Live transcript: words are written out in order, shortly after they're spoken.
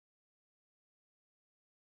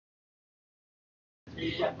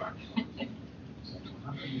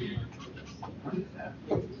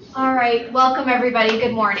All right, welcome everybody.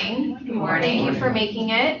 Good morning. Good morning. Thank you for making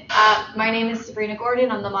it. My name is Sabrina Gordon.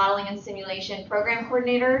 I'm the Modeling and Simulation Program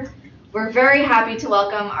Coordinator. We're very happy to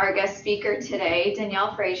welcome our guest speaker today,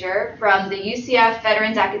 Danielle Frazier from the UCF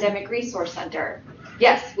Veterans Academic Resource Center.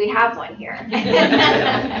 Yes, we have one here.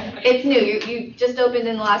 It's new. You just opened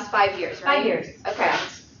in the last 5 years, right? 5 years. Okay.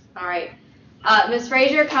 All right. Ms.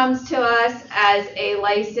 Frazier comes to us as a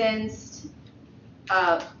licensed,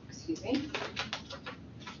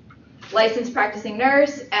 licensed practicing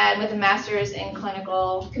nurse and with a master's in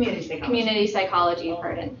clinical community psychology.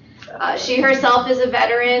 Pardon. She herself is a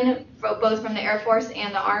veteran, both from the Air Force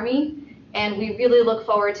and the Army, and we really look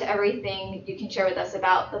forward to everything you can share with us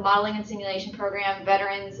about the Modeling and Simulation Program,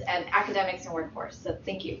 veterans, and academics and workforce. So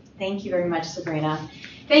thank you. Thank you very much, Sabrina.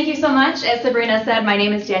 Thank you so much. As Sabrina said, my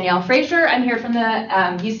name is Danielle Frazier. I'm here from the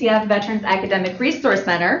UCF Veterans Academic Resource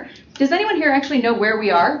Center. Does anyone here actually know where we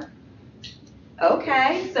are?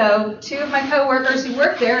 Okay, so 2 of my coworkers who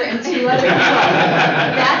work there and 2 other people.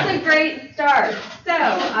 That's a great start.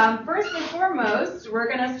 So first and foremost, we're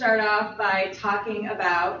going to start off by talking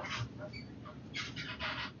about,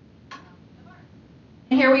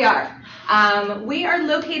 and here we are. We are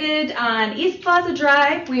located on East Plaza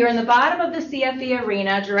Drive. We are in the bottom of the CFE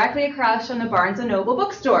Arena, directly across from the Barnes & Noble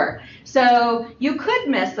bookstore. So you could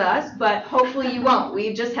miss us, but hopefully you won't.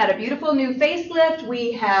 We've just had a beautiful new facelift.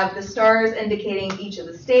 We have the stars indicating each of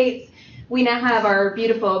the states. We now have our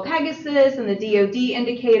beautiful Pegasus and the DoD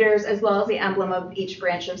indicators, as well as the emblem of each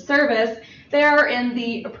branch of service. They're in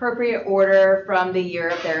the appropriate order from the year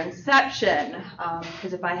of their inception,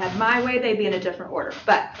 because if I had my way, they'd be in a different order.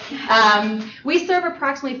 But we serve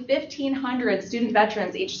approximately 1,500 student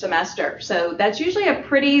veterans each semester, so that's usually a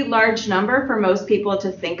pretty large number for most people to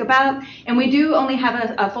think about, and we do only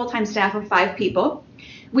have a full-time staff of 5 people.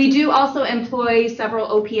 We do also employ several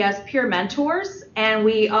OPS peer mentors, and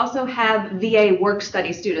we also have VA work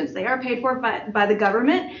study students. They are paid for by the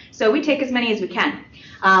government, so we take as many as we can.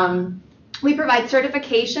 We provide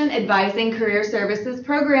certification, advising, career services,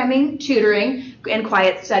 programming, tutoring, and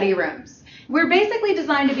quiet study rooms. We're basically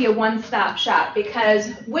designed to be a one-stop shop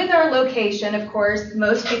because with our location, of course,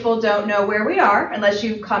 most people don't know where we are unless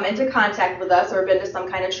you've come into contact with us or been to some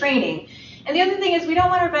kind of training. And the other thing is we don't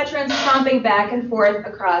want our veterans tromping back and forth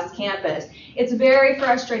across campus. It's very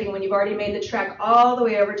frustrating when you've already made the trek all the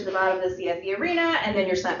way over to the bottom of the CFE Arena and then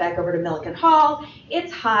you're sent back over to Milliken Hall.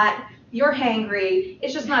 It's hot. You're hangry.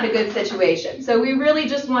 It's just not a good situation. So we really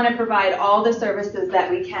just want to provide all the services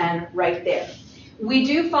that we can right there. We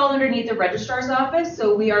do fall underneath the registrar's office,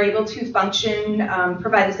 so we are able to function,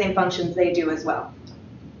 provide the same functions they do as well.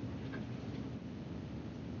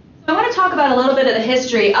 So I want to talk about a little bit of the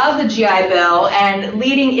history of the GI Bill and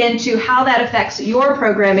leading into how that affects your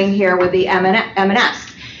programming here with the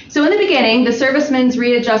M&S. So in the beginning, the Servicemen's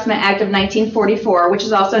Readjustment Act of 1944, which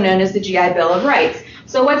is also known as the GI Bill of Rights.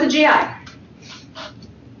 So what's a GI?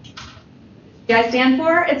 GI stand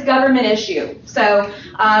for? It's government issue. So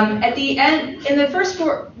at the end, in the First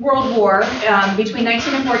World War, between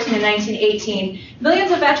 1914 and 1918,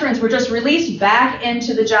 millions of veterans were just released back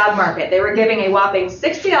into the job market. They were giving a whopping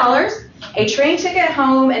 $60, a train ticket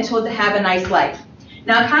home, and told to have a nice life.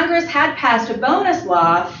 Now, Congress had passed a bonus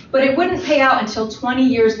law, but it wouldn't pay out until 20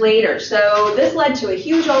 years later. So this led to a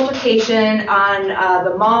huge altercation on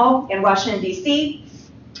the Mall in Washington, D.C.,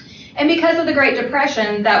 and because of the Great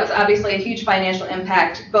Depression, that was obviously a huge financial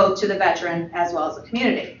impact both to the veteran as well as the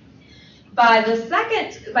community. By the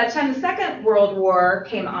time the Second World War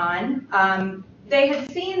came on, they had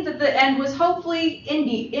seen that the end was hopefully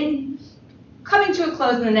coming to a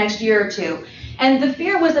close in the next year or 2. And the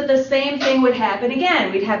fear was that the same thing would happen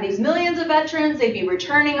again. We'd have these millions of veterans, they'd be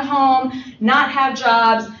returning home, not have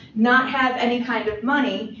jobs, not have any kind of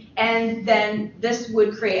money, and then this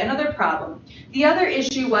would create another problem. The other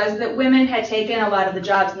issue was that women had taken a lot of the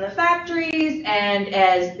jobs in the factories, and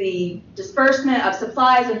as the disbursement of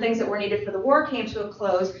supplies and things that were needed for the war came to a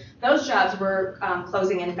close, those jobs were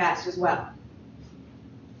closing in fast as well.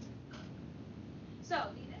 So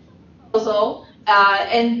the initial proposal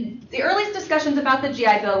and the earliest discussions about the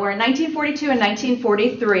GI Bill were in 1942 and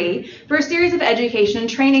 1943 for a series of education and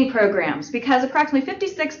training programs because approximately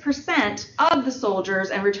 56% of the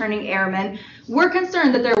soldiers and returning airmen were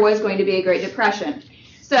concerned that there was going to be a Great Depression.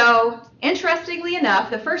 So, interestingly enough,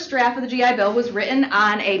 the first draft of the GI Bill was written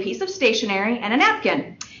on a piece of stationery and a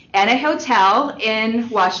napkin at a hotel in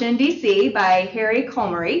Washington, D.C. by Harry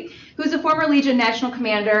Comery, who's a former Legion National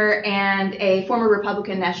Commander and a former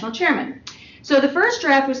Republican National Chairman. So the first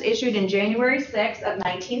draft was issued in January 6th of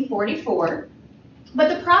 1944,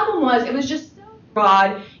 but the problem was it was just so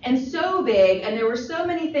broad and so big, and there were so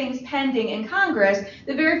many things pending in Congress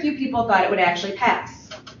that very few people thought it would actually pass.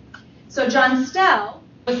 So John Stell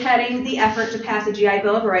was heading the effort to pass a GI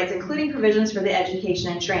Bill of Rights, including provisions for the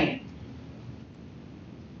education and training.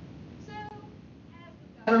 So, as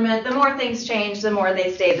with government, the more things change, the more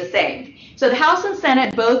they stay the same. So the House and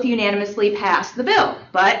Senate both unanimously passed the bill,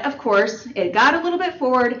 but of course, it got a little bit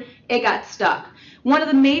forward, it got stuck. One of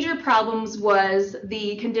the major problems was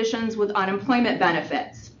the conditions with unemployment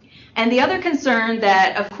benefits. And the other concern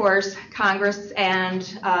that, of course, Congress and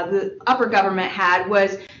the upper government had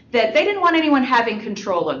was that they didn't want anyone having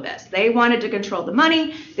control of this. They wanted to control the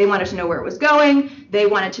money, they wanted to know where it was going, they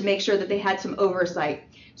wanted to make sure that they had some oversight.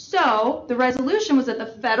 So the resolution was that the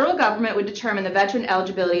federal government would determine the veteran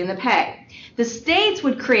eligibility and the pay. The states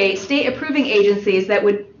would create state approving agencies that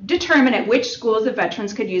would determine at which schools the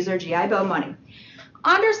veterans could use their GI Bill money.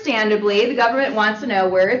 Understandably, the government wants to know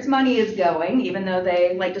where its money is going, even though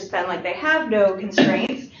they like to spend like they have no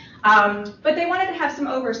constraints, but they wanted to have some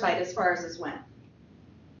oversight as far as this went.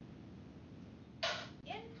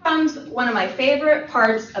 In comes one of my favorite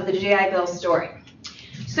parts of the GI Bill story.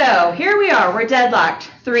 So here we are, we're deadlocked,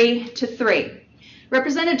 3-3.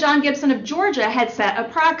 Representative John Gibson of Georgia had set a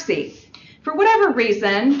proxy. For whatever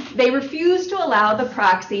reason, they refused to allow the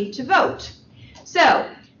proxy to vote. So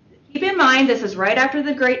keep in mind, this is right after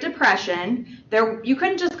the Great Depression. You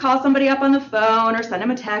couldn't just call somebody up on the phone or send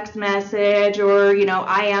them a text message or, IM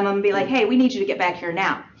them and be like, hey, we need you to get back here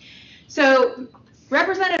now. So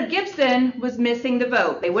Representative Gibson was missing the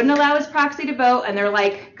vote. They wouldn't allow his proxy to vote, and they're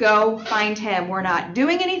like, go find him. We're not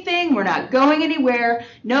doing anything. We're not going anywhere.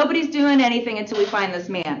 Nobody's doing anything until we find this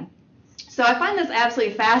man. So I find this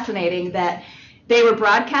absolutely fascinating that they were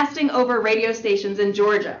broadcasting over radio stations in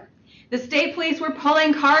Georgia. The state police were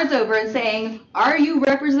pulling cars over and saying, are you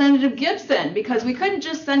Representative Gibson? Because we couldn't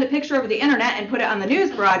just send a picture over the internet and put it on the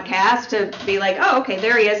news broadcast to be like, oh, okay,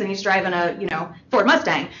 there he is, and he's driving a, Ford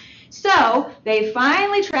Mustang. So they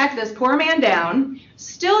finally tracked this poor man down.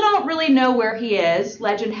 Still don't really know where he is.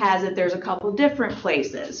 Legend has it there's a couple different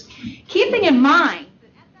places. Keeping in mind that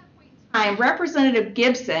at that point in time, Representative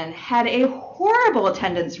Gibson had a horrible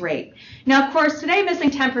attendance rate. Now, of course, today missing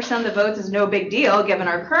 10% of the votes is no big deal given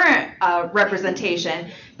our current representation,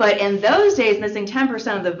 but in those days, missing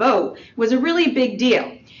 10% of the vote was a really big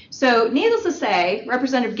deal. So needless to say,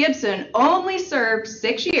 Representative Gibson only served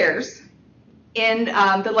 6 years in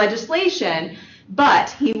the legislation, but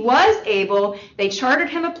he was able, they chartered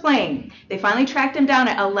him a plane. They finally tracked him down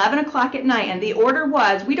at 11 o'clock at night, and the order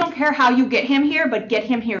was, we don't care how you get him here, but get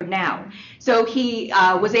him here now. So he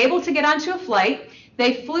was able to get onto a flight.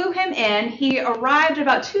 They flew him in. He arrived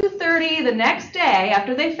about 2:30 the next day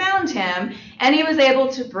after they found him, and he was able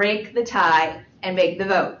to break the tie and make the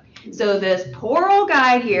vote. So this poor old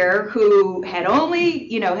guy here who had only,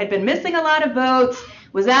 had been missing a lot of votes,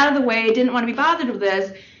 was out of the way, didn't want to be bothered with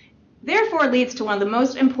this, therefore leads to one of the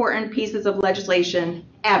most important pieces of legislation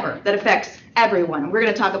ever that affects everyone. We're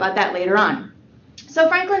going to talk about that later on. So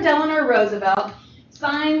Franklin Delano Roosevelt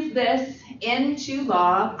signs this into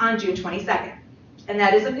law on June 22nd. And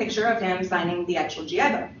that is a picture of him signing the actual GI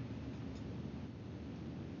Bill.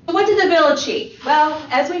 So what did the bill achieve? Well,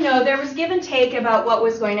 as we know, there was give and take about what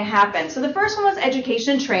was going to happen. So the first one was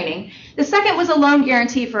education training. The second was a loan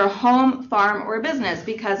guarantee for a home, farm, or business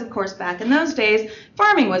because, of course, back in those days,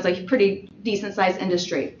 farming was a pretty decent-sized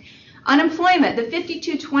industry. Unemployment, the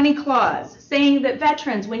 5220 clause, saying that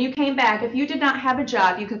veterans, when you came back, if you did not have a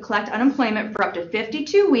job, you could collect unemployment for up to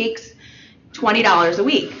 52 weeks, $20 a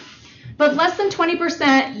week. But less than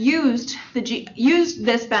 20% used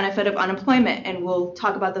this benefit of unemployment, and we'll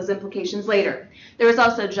talk about those implications later. There was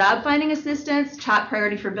also job finding assistance, top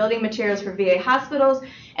priority for building materials for VA hospitals,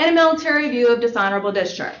 and a military view of dishonorable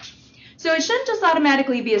discharge. So it shouldn't just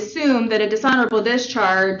automatically be assumed that a dishonorable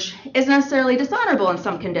discharge is necessarily dishonorable in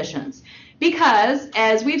some conditions. Because,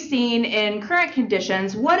 as we've seen in current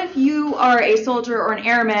conditions, what if you are a soldier or an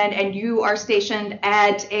airman and you are stationed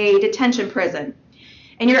at a detention prison?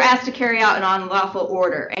 And you're asked to carry out an unlawful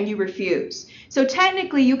order, and you refuse. So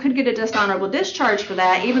technically, you could get a dishonorable discharge for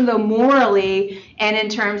that, even though morally and in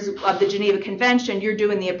terms of the Geneva Convention, you're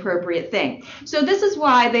doing the appropriate thing. So this is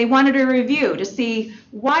why they wanted a review to see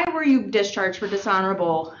why were you discharged for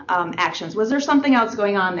dishonorable actions? Was there something else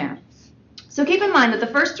going on there? So keep in mind that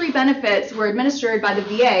the first three benefits were administered by the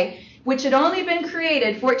VA, which had only been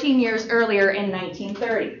created 14 years earlier in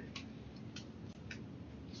 1930.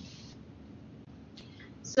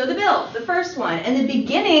 So the bill, the first one, in the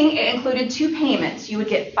beginning, it included two payments. You would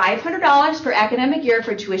get $500 per academic year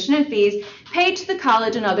for tuition and fees paid to the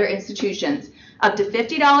college and other institutions, up to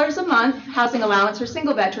 $50 a month, housing allowance for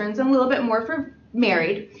single veterans, and a little bit more for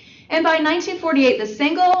married. And by 1948, the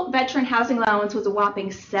single veteran housing allowance was a whopping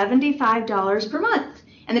 $75 per month.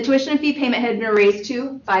 And the tuition and fee payment had been raised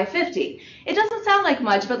to $550. It doesn't sound like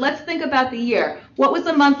much, but let's think about the year. What was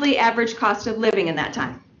the monthly average cost of living in that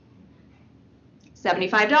time?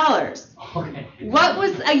 $75. Okay. What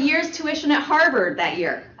was a year's tuition at Harvard that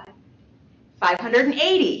year?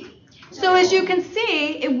 $580. So as you can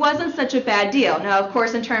see, it wasn't such a bad deal. Now, of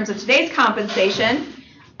course, in terms of today's compensation,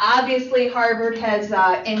 obviously Harvard has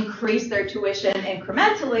increased their tuition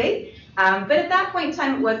incrementally, but at that point in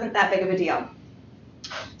time, it wasn't that big of a deal.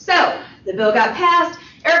 So the bill got passed.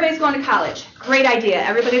 Everybody's going to college. Great idea.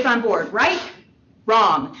 Everybody's on board, right?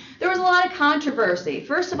 Wrong. There was a lot of controversy.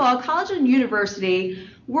 First of all, college and university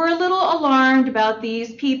were a little alarmed about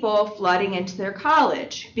these people flooding into their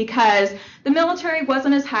college because the military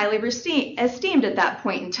wasn't as highly esteemed at that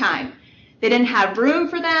point in time. They didn't have room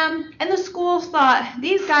for them, and the schools thought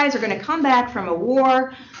these guys are going to come back from a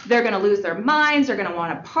war, they're going to lose their minds, they're going to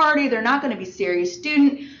want to party, they're not going to be serious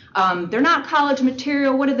student, they're not college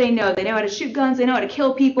material. What do they know? They know how to shoot guns, they know how to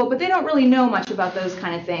kill people, but they don't really know much about those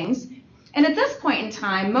kind of things. And at this point in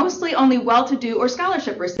time, mostly only well-to-do or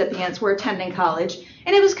scholarship recipients were attending college,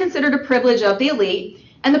 and it was considered a privilege of the elite.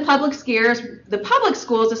 And the public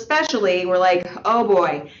schools especially were like, oh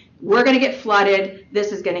boy, we're going to get flooded,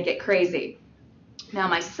 this is going to get crazy. Now,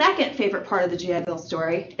 my second favorite part of the GI Bill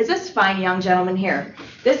story is this fine young gentleman here.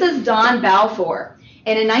 This is Don Balfour.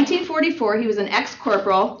 And in 1944, he was an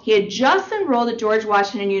ex-corporal. He had just enrolled at George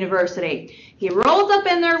Washington University. He rolls up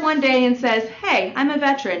in there one day and says, hey, I'm a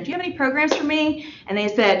veteran. Do you have any programs for me? And they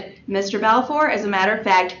said, Mr. Balfour, as a matter of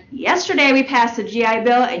fact, yesterday we passed the GI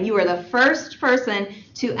Bill, and you were the first person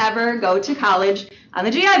to ever go to college on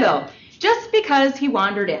the GI Bill, just because he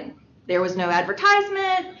wandered in. There was no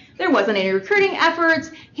advertisement. There wasn't any recruiting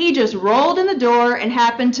efforts. He just rolled in the door and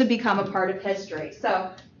happened to become a part of history.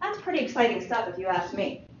 So that's pretty exciting stuff if you ask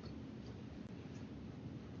me.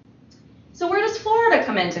 So where does Florida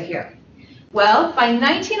come into here? Well, by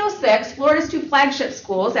 1906, Florida's two flagship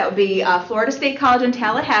schools, that would be Florida State College in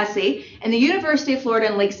Tallahassee and the University of Florida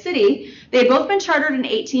in Lake City, they had both been chartered in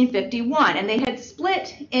 1851, and they had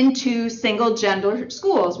split into single-gender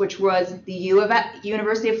schools, which was the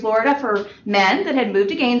University of Florida for men that had moved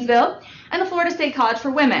to Gainesville, and the Florida State College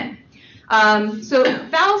for women. So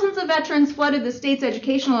thousands of veterans flooded the state's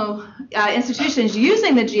educational institutions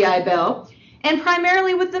using the GI Bill, and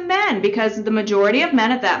primarily with the men, because the majority of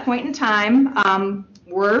men at that point in time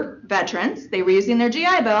were veterans. They were using their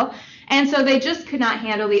GI Bill, and so they just could not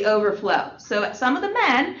handle the overflow. So some of the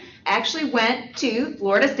men actually went to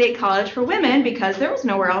Florida State College for women because there was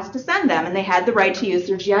nowhere else to send them, and they had the right to use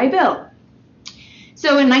their GI Bill.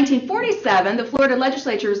 So in 1947, the Florida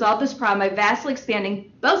legislature resolved this problem by vastly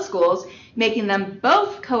expanding both schools, making them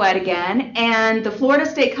both co-ed again, and the Florida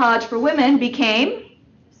State College for Women became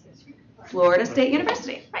Florida State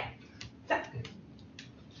University. Right.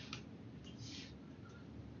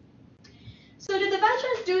 So did the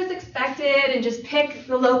veterans do as expected and just pick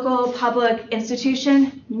the local public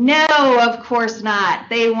institution? No, of course not.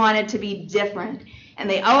 They wanted to be different, and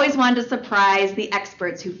they always wanted to surprise the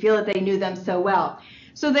experts who feel that they knew them so well.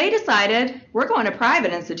 So they decided, we're going to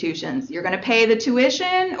private institutions. You're going to pay the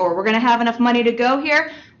tuition, or we're going to have enough money to go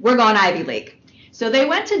here. We're going Ivy League. So they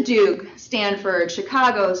went to Duke, Stanford,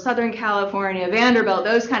 Chicago, Southern California, Vanderbilt,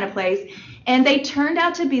 those kind of places, and they turned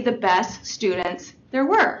out to be the best students there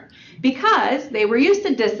were because they were used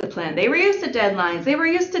to discipline, they were used to deadlines, they were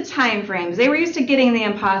used to time frames, they were used to getting the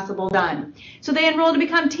impossible done. So they enrolled to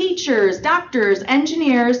become teachers, doctors,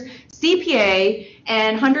 engineers, CPA,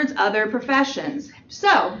 and hundreds of other professions.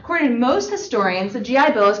 So, according to most historians, the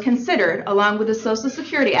GI Bill is considered, along with the Social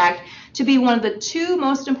Security Act, to be one of the two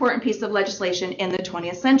most important pieces of legislation in the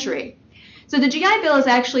 20th century. So the GI Bill is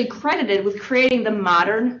actually credited with creating the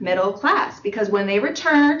modern middle class, because when they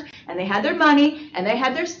returned and they had their money and they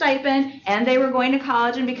had their stipend and they were going to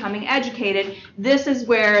college and becoming educated, this is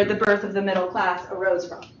where the birth of the middle class arose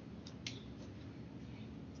from.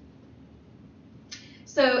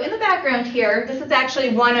 So in the background here, this is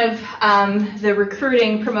actually one of the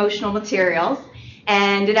recruiting promotional materials.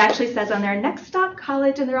 And it actually says on there, next stop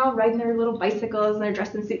college, and they're all riding their little bicycles, and they're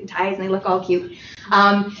dressed in suit and ties, and they look all cute.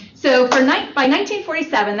 So by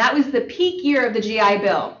 1947, that was the peak year of the GI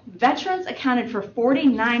Bill. Veterans accounted for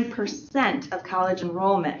 49% of college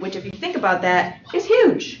enrollment, which if you think about that, is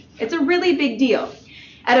huge. It's a really big deal.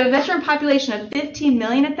 Out of a veteran population of 15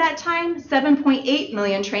 million at that time, 7.8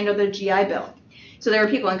 million trained under the GI Bill. So there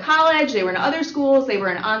were people in college, they were in other schools, they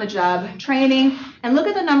were in on-the-job training. And look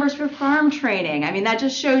at the numbers for farm training. I mean, that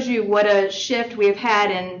just shows you what a shift we've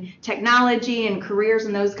had in technology and careers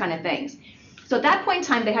and those kind of things. So at that point in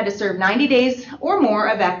time, they had to serve 90 days or more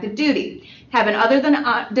of active duty, have an other than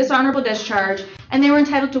dishonorable discharge, and they were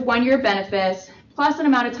entitled to 1 year benefits plus an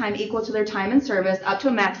amount of time equal to their time in service up to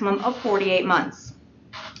a maximum of 48 months.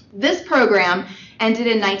 This program ended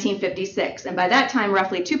in 1956, and by that time,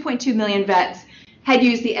 roughly 2.2 million vets had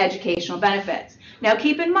used the educational benefits. Now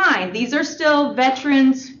keep in mind, these are still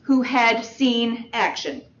veterans who had seen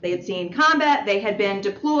action. They had seen combat, they had been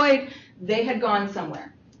deployed, they had gone somewhere.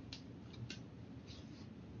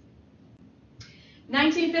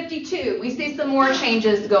 1952, we see some more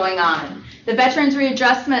changes going on. The Veterans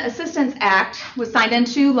Readjustment Assistance Act was signed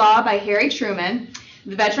into law by Harry Truman.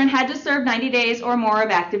 The veteran had to serve 90 days or more of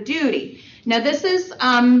active duty. Now this is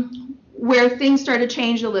where things started to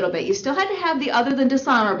change a little bit. You still had to have the other than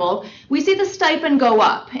dishonorable. We see the stipend go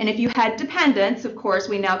up, and if you had dependents, of course,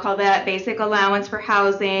 we now call that basic allowance for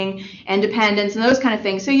housing and dependents and those kind of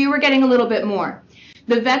things, so you were getting a little bit more.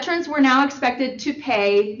 The veterans were now expected to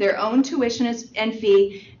pay their own tuition and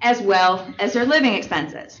fee as well as their living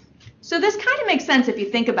expenses. So this kind of makes sense if you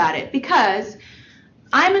think about it, because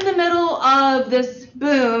I'm in the middle of this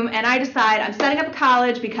boom and I decide I'm setting up a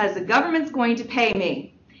college because the government's going to pay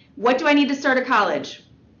me. What do I need to start a college?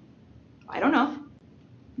 I don't know.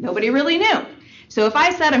 Nobody really knew. So if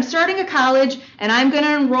I said I'm starting a college and I'm going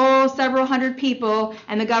to enroll several hundred people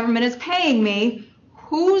and the government is paying me,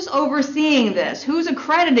 who's overseeing this? Who's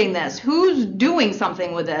accrediting this? Who's doing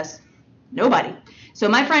something with this? Nobody. So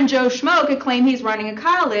my friend Joe Schmo could claim he's running a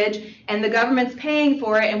college and the government's paying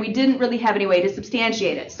for it, and we didn't really have any way to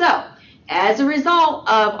substantiate it. So as a result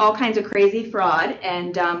of all kinds of crazy fraud,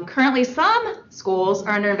 and currently some schools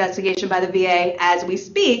are under investigation by the VA as we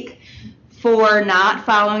speak for not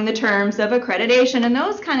following the terms of accreditation and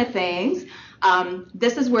those kind of things,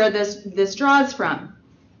 this is where this draws from.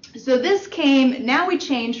 So this came, now we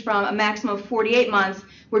changed from a maximum of 48 months,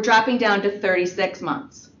 we're dropping down to 36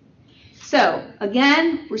 months. So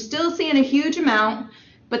again, we're still seeing a huge amount,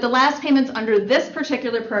 but the last payments under this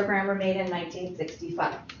particular program were made in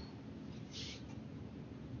 1965.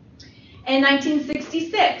 In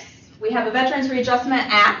 1966, we have a Veterans Readjustment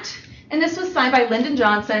Act, and this was signed by Lyndon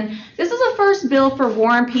Johnson. This is the first bill for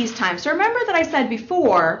war and peacetime. So remember that I said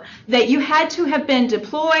before that you had to have been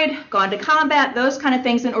deployed, gone to combat, those kind of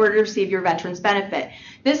things in order to receive your veterans benefit.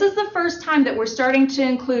 This is the first time that we're starting to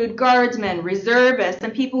include guardsmen, reservists,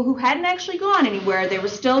 and people who hadn't actually gone anywhere. They were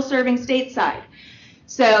still serving stateside.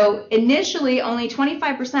 So initially, only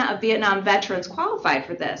 25% of Vietnam veterans qualified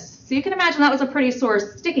for this. So you can imagine that was a pretty sore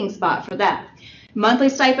sticking spot for that. Monthly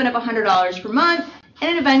stipend of $100 per month,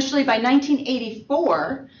 and eventually by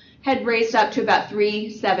 1984 had raised up to about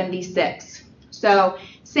 $376. So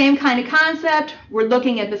same kind of concept. We're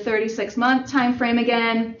looking at the 36-month time frame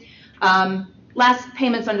again. Last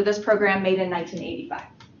payments under this program made in 1985.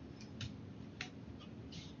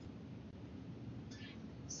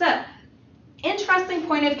 So, interesting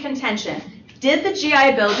point of contention. Did the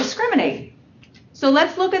GI Bill discriminate? So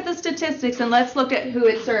let's look at the statistics and let's look at who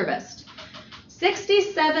it serviced.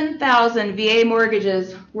 67,000 VA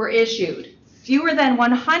mortgages were issued. Fewer than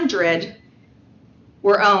 100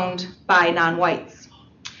 were owned by non-whites.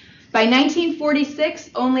 By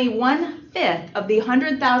 1946, only 1/5 of the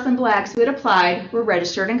 100,000 blacks who had applied were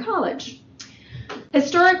registered in college.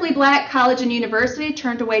 Historically, black college and university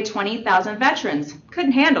turned away 20,000 veterans.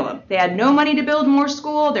 Couldn't handle them. They had no money to build more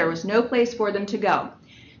school. There was no place for them to go.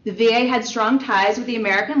 The VA had strong ties with the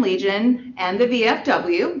American Legion and the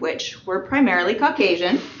VFW, which were primarily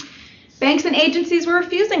Caucasian. Banks and agencies were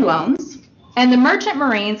refusing loans, and the merchant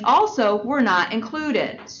marines also were not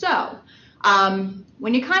included. So,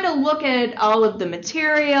 when you kind of look at all of the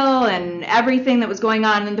material and everything that was going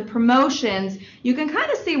on in the promotions, you can kind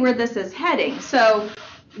of see where this is heading. So,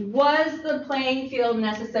 was the playing field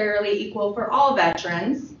necessarily equal for all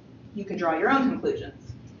veterans? You can draw your own conclusions.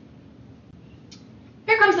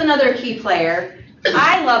 Here comes another key player.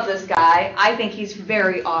 I love this guy. I think he's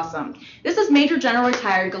very awesome. This is Major General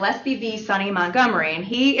Retired Gillespie V. Sonny Montgomery, and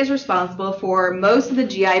he is responsible for most of the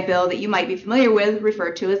GI Bill that you might be familiar with,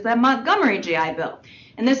 referred to as the Montgomery GI Bill.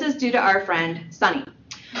 And this is due to our friend Sonny.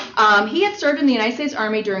 He had served in the United States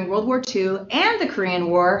Army during World War II and the Korean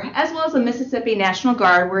War, as well as the Mississippi National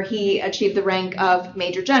Guard, where he achieved the rank of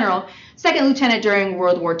Major General, second lieutenant during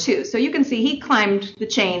World War II. So you can see he climbed the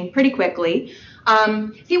chain pretty quickly.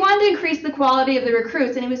 He wanted to increase the quality of the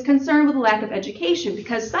recruits, and he was concerned with the lack of education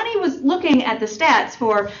because Sonny was looking at the stats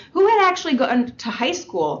for who had actually gone to high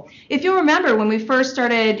school. If you'll remember, when we first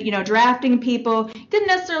started, drafting people, you didn't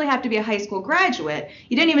necessarily have to be a high school graduate.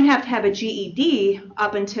 You didn't even have to have a GED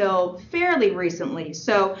up until fairly recently.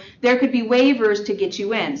 So there could be waivers to get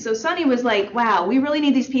you in. So Sonny was like, wow, we really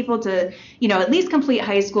need these people to, at least complete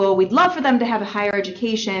high school. We'd love for them to have a higher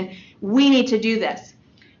education. We need to do this.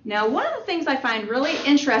 Now, one of the things I find really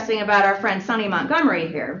interesting about our friend Sonny Montgomery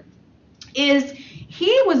here is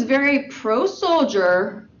he was very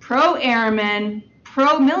pro-soldier, pro-airman,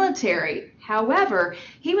 pro-military. However,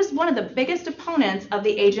 he was one of the biggest opponents of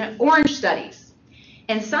the Agent Orange studies.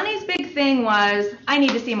 And Sonny's big thing was, I need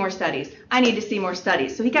to see more studies. I need to see more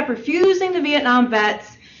studies. So he kept refusing the Vietnam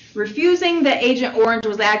vets, refusing that Agent Orange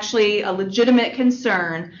was actually a legitimate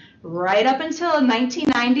concern, right up until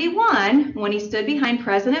 1991, when he stood behind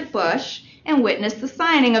President Bush and witnessed the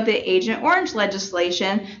signing of the Agent Orange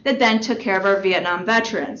legislation that then took care of our Vietnam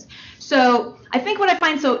veterans. So I think what I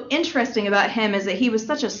find so interesting about him is that he was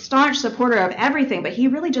such a staunch supporter of everything, but he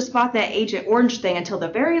really just fought that Agent Orange thing until the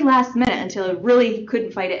very last minute, until he really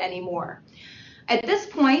couldn't fight it anymore. At this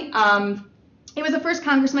point, he was the first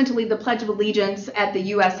congressman to lead the Pledge of Allegiance at the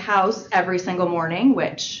U.S. House every single morning,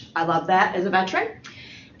 which I love that as a veteran.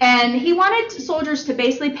 And he wanted soldiers to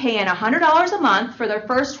basically pay in $100 a month for their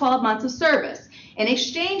first 12 months of service. In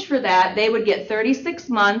exchange for that, they would get 36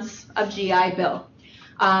 months of GI Bill.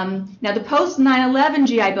 Now, the post-9/11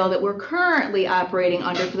 GI Bill that we're currently operating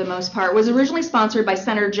under for the most part was originally sponsored by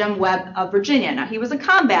Senator Jim Webb of Virginia. Now, he was a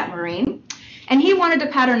combat Marine, and he wanted to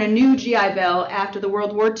pattern a new GI Bill after the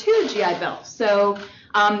World War II GI Bill. So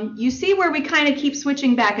you see where we kind of keep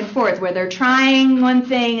switching back and forth, where they're trying one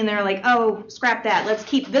thing and they're like, oh, scrap that. Let's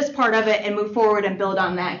keep this part of it and move forward and build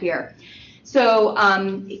on that here. So,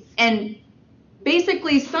 and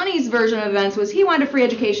basically Sonny's version of events was he wanted free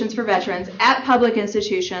educations for veterans at public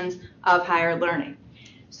institutions of higher learning.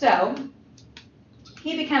 So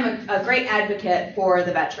he became a great advocate for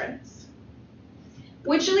the veterans,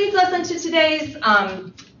 which leads us into today's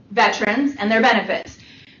veterans and their benefits.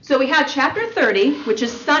 So we have Chapter 30, which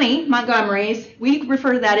is Sonny Montgomery's. We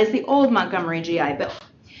refer to that as the old Montgomery GI Bill.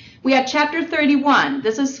 We have Chapter 31.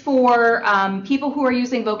 This is for people who are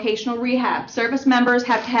using vocational rehab. Service members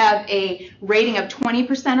have to have a rating of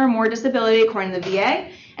 20% or more disability according to the VA,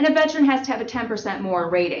 and a veteran has to have a 10% more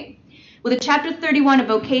rating. With a Chapter 31, a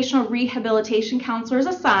vocational rehabilitation counselor is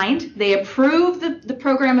assigned. They approve the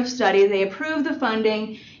program of study, they approve the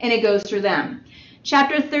funding, and it goes through them.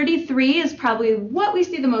 Chapter 33 is probably what we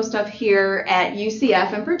see the most of here at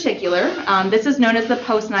UCF in particular. This is known as the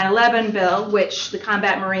post-9/11 bill, which the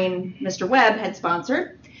combat Marine Mr. Webb had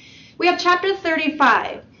sponsored. We have Chapter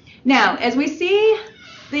 35. Now, as we see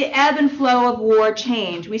the ebb and flow of war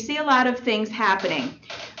change, we see a lot of things happening.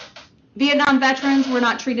 Vietnam veterans were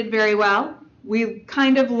not treated very well. We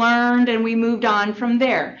kind of learned and we moved on from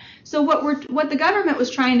there. So what the government was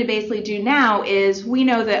trying to basically do now is, we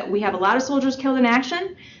know that we have a lot of soldiers killed in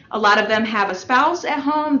action. A lot of them have a spouse at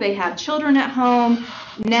home. They have children at home.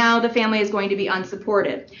 Now the family is going to be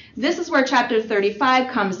unsupported. This is where Chapter 35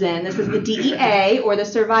 comes in. This is the DEA, or the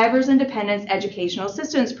Survivors Independence Educational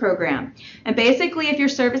Assistance Program. And basically, if your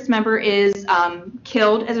service member is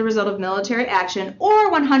killed as a result of military action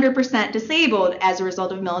or 100% disabled as a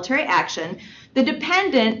result of military action, the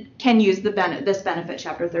dependent can use this benefit,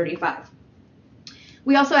 Chapter 35.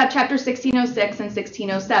 We also have Chapter 1606 and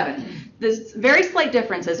 1607. There's very slight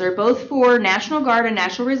differences. They're both for National Guard and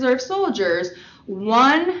National Reserve soldiers.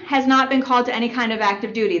 One has not been called to any kind of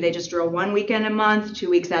active duty. They just drill 1 weekend a month, 2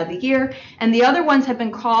 weeks out of the year. And the other ones have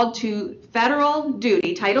been called to federal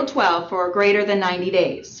duty, Title 12, for greater than 90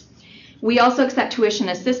 days. We also accept tuition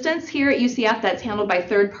assistance here at UCF. That's handled by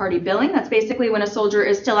third-party billing. That's basically when a soldier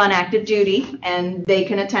is still on active duty and they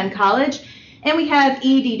can attend college. And we have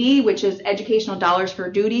EDD, which is Educational Dollars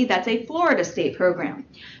for Duty. That's a Florida state program.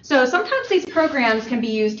 So sometimes these programs can be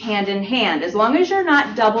used hand in hand, as long as you're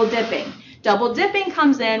not double dipping. Double dipping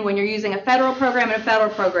comes in when you're using a federal program and a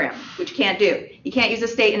federal program, which you can't do. You can't use a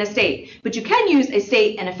state and a state, but you can use a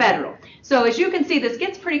state and a federal. So as you can see, this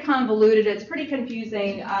gets pretty convoluted. It's pretty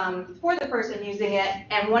confusing for the person using it,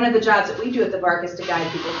 and one of the jobs that we do at the VARC is to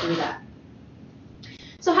guide people through that.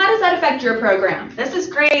 So how does that affect your program? This is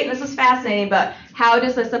great, this is fascinating, but how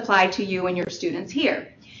does this apply to you and your students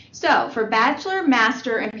here? So for bachelor,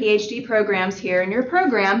 master, and PhD programs here in your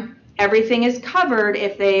program, Everything is covered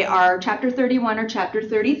if they are Chapter 31 or Chapter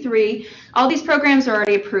 33. All these programs are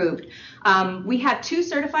already approved. We have 2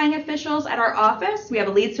 certifying officials at our office. We have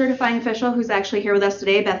a lead certifying official who's actually here with us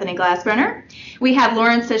today, Bethany Glassbrenner. We have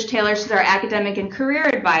Lauren Stitch-Taylor, she's our academic and career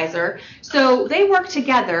advisor. So they work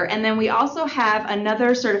together, and then we also have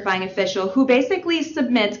another certifying official who basically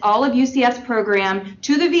submits all of UCF's program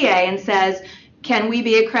to the VA and says, can we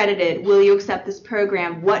be accredited? Will you accept this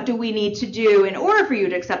program? What do we need to do in order for you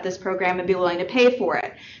to accept this program and be willing to pay for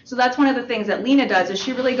it? So that's one of the things that Lena does, is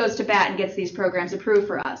she really goes to bat and gets these programs approved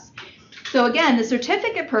for us. So again, the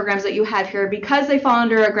certificate programs that you have here, because they fall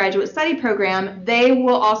under a graduate study program, they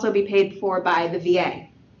will also be paid for by the VA.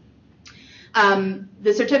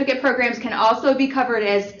 The certificate programs can also be covered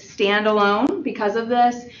as standalone because of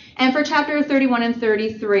this. And for Chapter 31 and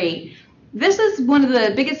 33, this is one of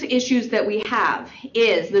the biggest issues that we have,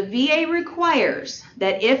 is the VA requires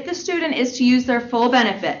that if the student is to use their full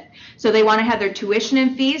benefit, so they want to have their tuition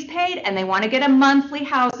and fees paid, and they want to get a monthly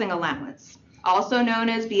housing allowance, also known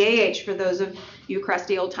as BAH for those of you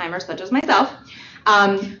crusty old timers such as myself.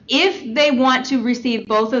 If they want to receive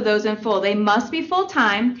both of those in full, they must be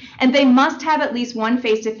full-time, and they must have at least 1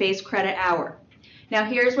 face-to-face credit hour. Now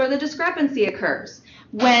here's where the discrepancy occurs.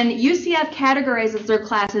 When UCF categorizes their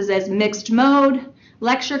classes as mixed mode,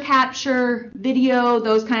 lecture capture, video,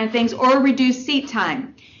 those kind of things, or reduced seat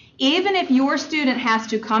time, even if your student has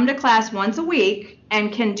to come to class once a week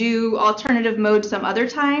and can do alternative mode some other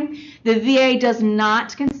time, the VA does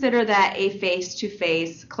not consider that a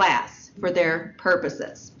face-to-face class for their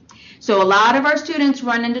purposes. So a lot of our students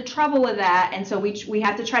run into trouble with that, and so we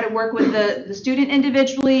have to try to work with the student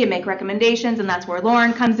individually and make recommendations, and that's where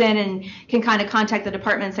Lauren comes in and can kind of contact the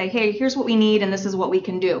department and say, hey, here's what we need and this is what we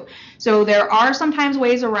can do. So there are sometimes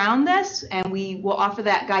ways around this, and we will offer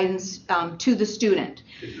that guidance to the student.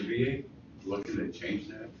 Is the VA looking to change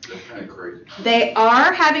that? That's kind of crazy. They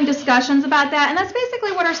are having discussions about that, and that's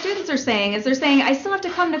basically what our students are saying, is they're saying, I still have to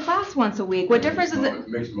come to class once a week. What difference is it?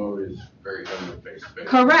 Mixed mode is very heavily face-to-face.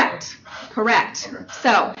 Correct. Okay.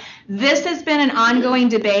 So this has been an ongoing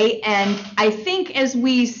debate, and I think as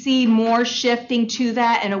we see more shifting to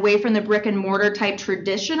that and away from the brick and mortar type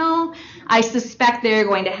traditional, I suspect they're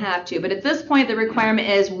going to have to. But at this point, the requirement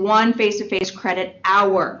is 1 face-to-face credit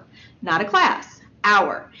hour, not a class,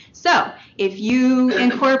 hour. So if you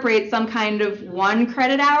incorporate some kind of 1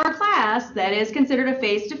 credit hour class, that is considered a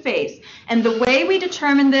face-to-face. And the way we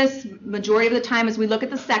determine this majority of the time is we look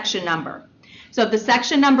at the section number. So if the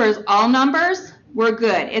section number is all numbers, we're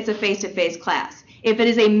good. It's a face-to-face class. If it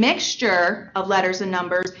is a mixture of letters and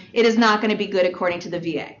numbers, it is not going to be good according to the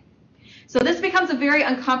VA. So this becomes a very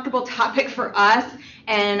uncomfortable topic for us,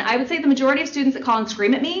 and I would say the majority of students that call and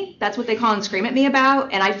scream at me, that's what they call and scream at me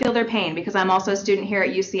about, and I feel their pain because I'm also a student here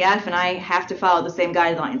at UCF and I have to follow the same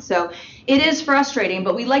guidelines. So it is frustrating,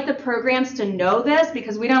 but we like the programs to know this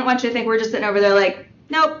because we don't want you to think we're just sitting over there like,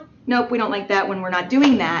 nope, we don't like that when we're not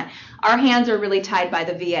doing that. Our hands are really tied by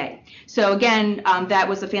the VA. So again, that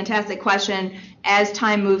was a fantastic question. As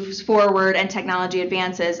time moves forward and technology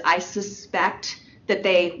advances, I suspect that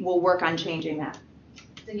they will work on changing that.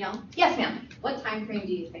 Danielle, Yes, ma'am. what time frame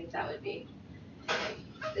do you think that would be?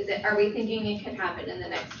 Are we thinking it could happen in the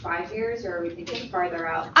next 5 years, or are we thinking farther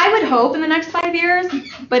out? I would hope in the next 5 years,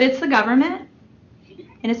 but it's the government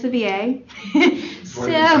and it's the VA. So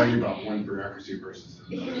what I can tell you about one bureaucracy versus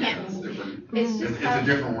another. Yeah. It's different. It's It's just a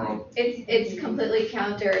different world. it's completely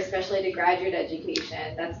counter, especially to graduate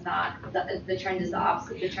education. That's not the trend is the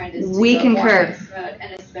opposite. The trend is to We go more concur. mixed mode,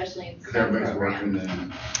 and especially in Because STEM everybody's working programs.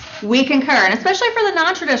 then. We concur, and especially for the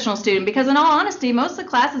non-traditional student, because in all honesty, most of the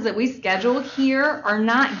classes that we schedule here are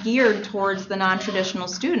not geared towards the non-traditional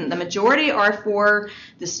student. The majority are for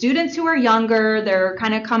the students who are younger, they're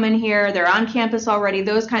kind of coming here, they're on campus already,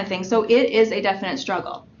 those kind of things. So it is a definite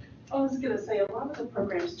struggle. I was going to say, a lot of the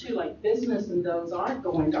programs too, like business and those aren't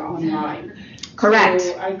going to online. Correct.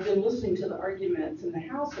 So I've been listening to the arguments in the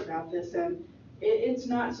House about this, and it's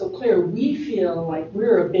not so clear. We feel like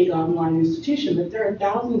we're a big online institution, but there are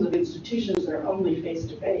thousands of institutions that are only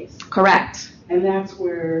face-to-face. Correct. And that's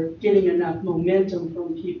where getting enough momentum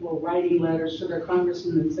from people writing letters to their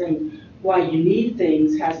congressmen and saying why you need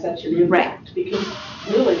things has such an impact. Because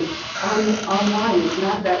really, online is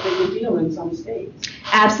not that big a deal in some states.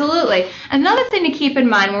 Absolutely. Another thing to keep in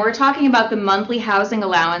mind when we're talking about the monthly housing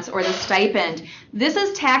allowance or the stipend, this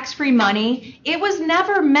is tax-free money. It was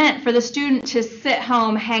never meant for the student to sit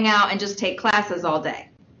home, hang out, and just take classes all day.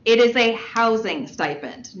 It is a housing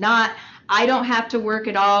stipend, not I don't have to work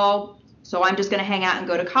at all, so I'm just going to hang out and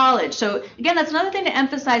go to college. So again, that's another thing to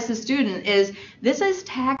emphasize to student is this is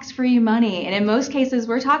tax-free money, and in most cases,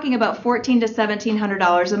 we're talking about $1,400 to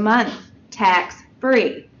 $1,700 a month,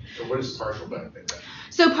 tax-free. So what is partial benefit then?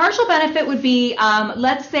 So partial benefit would be,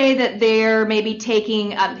 let's say that they're maybe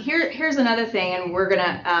taking, here's another thing, and we're going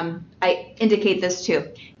to, I indicate this too.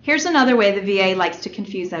 Here's another way the VA likes to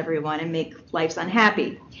confuse everyone and make lives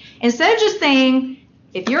unhappy. Instead of just saying,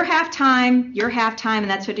 if you're half-time, and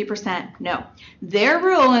that's 50%, no. Their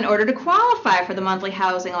rule in order to qualify for the monthly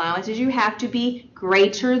housing allowance is you have to be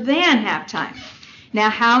greater than half-time. Now,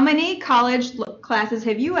 how many college classes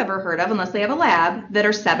have you ever heard of, unless they have a lab, that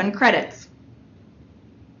are 7 credits?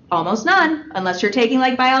 Almost none, unless you're taking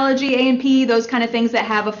like biology, A&P, those kind of things that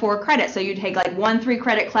have a 4 credit. So you take like 1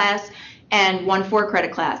 3-credit class and 1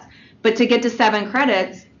 4-credit class. But to get to 7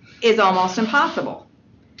 credits is almost impossible.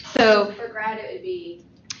 So For grad,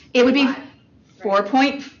 it would be 5,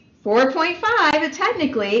 4.5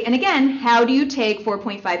 technically. And again, how do you take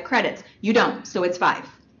 4.5 credits? You don't, so it's 5,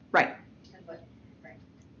 right?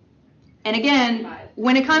 And again,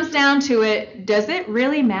 when it comes down to it, does it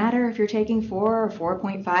really matter if you're taking 4 or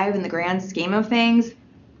 4.5 in the grand scheme of things?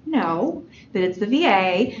 No, but it's the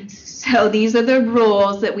VA. So these are the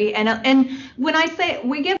rules that we, and when I say,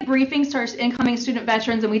 we give briefings to our incoming student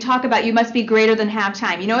veterans and we talk about you must be greater than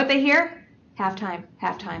half-time. You know what they hear? Half-time,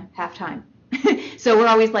 half-time, half-time. So we're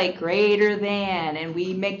always like greater than, and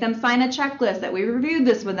we make them sign a checklist that we reviewed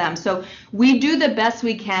this with them. So we do the best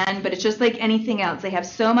we can, but it's just like anything else. They have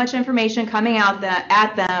so much information coming out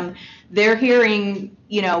at them. They're hearing,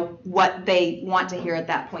 you know, what they want to hear at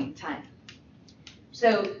that point in time.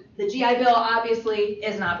 So the GI Bill obviously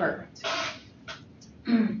is not perfect.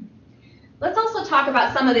 Let's also talk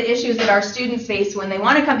about some of the issues that our students face when they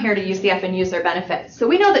want to come here to UCF and use their benefits. So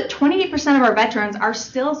we know that 28% of our veterans are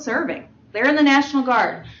still serving. They're in the National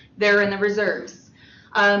Guard. They're in the reserves.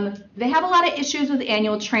 They have a lot of issues with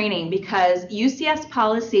annual training because UCF's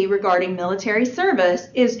policy regarding military service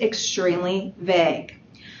is extremely vague.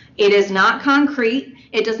 It is not concrete.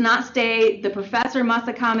 It does not state the professor must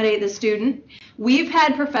accommodate the student. We've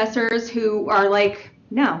had professors who are like,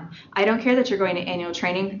 no, I don't care that you're going to annual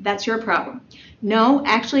training. That's your problem. No,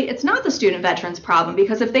 actually, it's not the student veteran's problem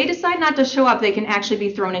because if they decide not to show up, they can actually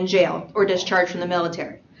be thrown in jail or discharged from the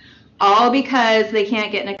military. All because they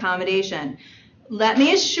can't get an accommodation. Let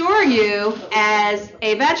me assure you, as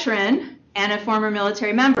a veteran and a former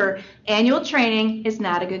military member, annual training is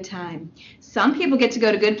not a good time. Some people get to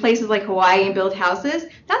go to good places like Hawaii and build houses.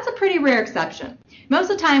 That's a pretty rare exception. Most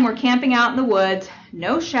of the time we're camping out in the woods,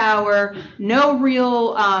 no shower, no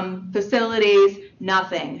real facilities,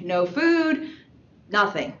 nothing. No food,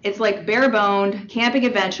 nothing. It's like bare-boned camping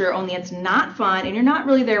adventure, only it's not fun and you're not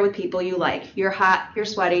really there with people you like. You're hot, you're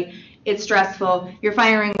sweaty, it's stressful, you're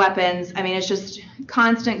firing weapons. I mean, it's just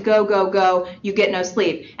constant go, go, go. You get no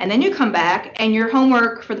sleep. And then you come back and your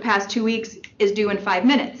homework for the past 2 weeks is due in 5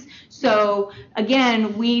 minutes. So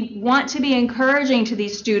again, we want to be encouraging to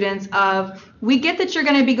these students of, we get that you're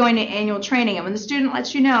going to be going to annual training. And when the student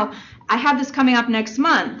lets you know, I have this coming up next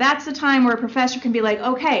month, that's the time where a professor can be like,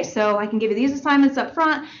 okay, so I can give you these assignments up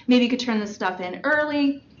front. Maybe you could turn this stuff in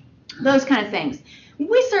early, those kind of things.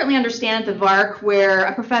 We certainly understand at the VARC where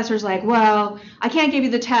a professor's like, well, I can't give you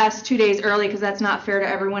the test 2 days early because that's not fair to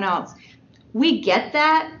everyone else. We get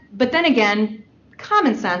that, but then again,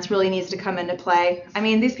 common sense really needs to come into play. I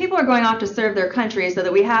mean, these people are going off to serve their country so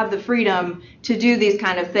that we have the freedom to do these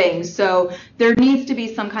kind of things. So there needs to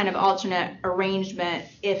be some kind of alternate arrangement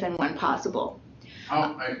if and when possible.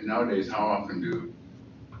 Nowadays, how often do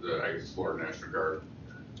the Florida National Guard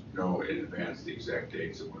know in advance the exact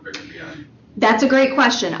dates of when they're going to be on? That's a great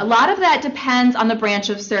question. A lot of that depends on the branch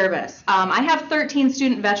of service. I have 13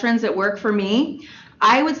 student veterans that work for me.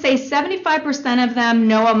 I would say 75% of them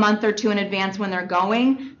know a month or two in advance when they're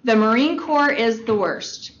going. The Marine Corps is the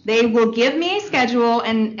worst. They will give me a schedule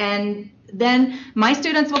and then my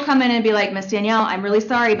students will come in and be like, Miss Danielle, I'm really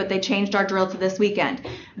sorry, but they changed our drill to this weekend.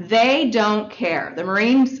 They don't care. The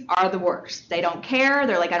Marines are the worst. They don't care.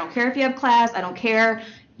 They're like, I don't care if you have class. I don't care.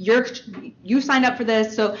 You signed up for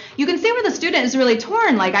this. So you can see where the student is really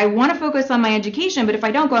torn. Like, I want to focus on my education, but if I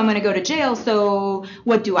don't go, I'm going to go to jail. So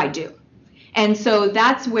what do I do? And so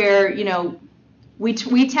that's where, you know, we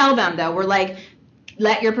tell them, though, we're like,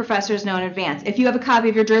 let your professors know in advance. If you have a copy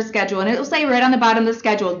of your drill schedule, and it will say right on the bottom of the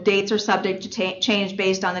schedule, dates are subject to change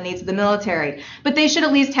based on the needs of the military. But they should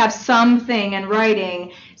at least have something in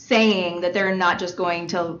writing saying that they're not just going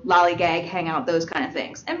to lollygag, hang out, those kind of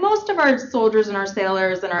things. And most of our soldiers and our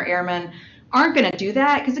sailors and our airmen aren't going to do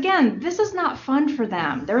that because, again, this is not fun for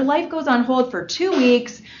them. Their life goes on hold for 2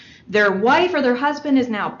 weeks. Their wife or their husband is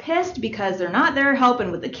now pissed because they're not there helping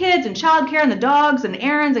with the kids and childcare and the dogs and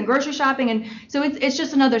errands and grocery shopping, and so it's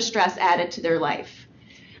just another stress added to their life.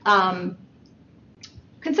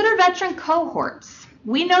 Consider veteran cohorts.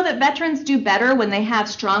 We know that veterans do better when they have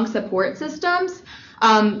strong support systems.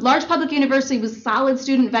 Large public universities with solid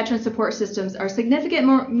student veteran support systems are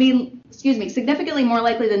significantly more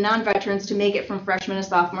likely than non-veterans to make it from freshman to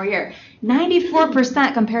sophomore year.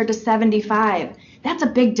 94% compared to 75%. That's a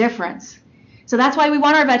big difference. So that's why we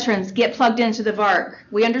want our veterans get plugged into the VARC.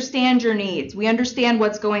 We understand your needs. We understand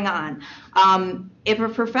what's going on. If a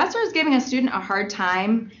professor is giving a student a hard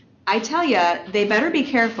time, I tell you, they better be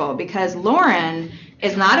careful, because Lauren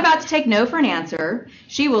is not about to take no for an answer.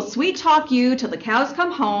 She will sweet talk you till the cows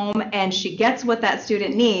come home, and she gets what that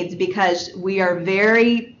student needs, because we are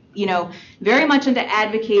very much into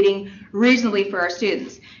advocating reasonably for our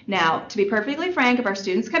students. Now, to be perfectly frank, if our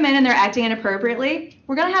students come in and they're acting inappropriately,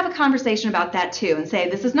 we're going to have a conversation about that too, and say,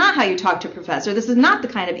 this is not how you talk to a professor. This is not the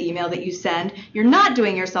kind of email that you send. You're not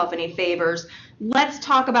doing yourself any favors. Let's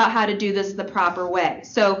talk about how to do this the proper way.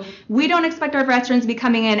 So we don't expect our veterans to be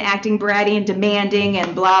coming in acting bratty and demanding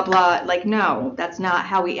and blah, blah. Like, no, that's not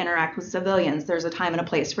how we interact with civilians. There's a time and a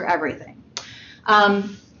place for everything.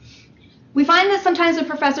 We find that sometimes the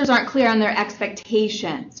professors aren't clear on their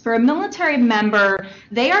expectations. For a military member,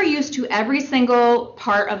 they are used to every single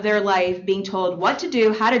part of their life being told what to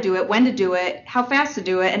do, how to do it, when to do it, how fast to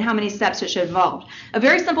do it, and how many steps it should involve. A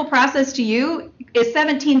very simple process to you is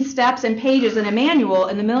 17 steps and pages in a manual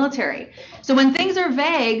in the military. So when things are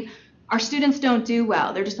vague, our students don't do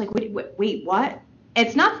well. They're just like, wait, what?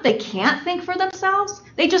 It's not that they can't think for themselves.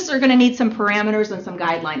 They just are going to need some parameters and some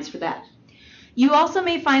guidelines for that. You also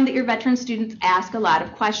may find that your veteran students ask a lot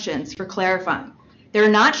of questions for clarifying. They're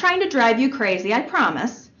not trying to drive you crazy, I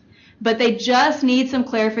promise, but they just need some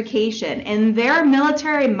clarification. In their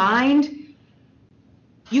military mind,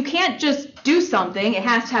 you can't just do something. It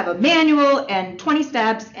has to have a manual and 20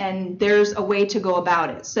 steps, and there's a way to go about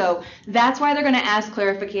it. So that's why they're going to ask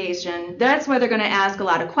clarification. That's why they're going to ask a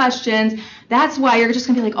lot of questions. That's why you're just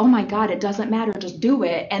going to be like, oh my God, it doesn't matter, just do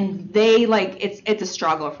it. And they it's a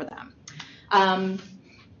struggle for them.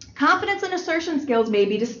 Confidence and assertion skills may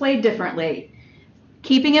be displayed differently,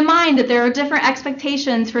 keeping in mind that there are different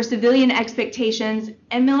expectations for civilian expectations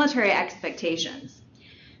and military expectations.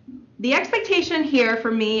 The expectation here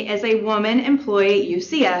for me as a woman employee at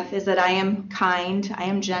UCF is that I am kind, I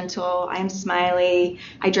am gentle, I am smiley,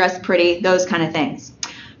 I dress pretty, those kind of things.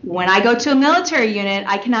 When I go to a military unit,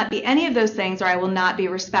 I cannot be any of those things or I will not be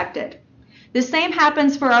respected. The same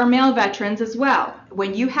happens for our male veterans as well.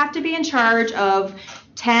 When you have to be in charge of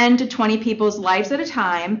 10 to 20 people's lives at a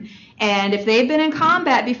time, and if they've been in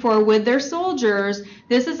combat before with their soldiers,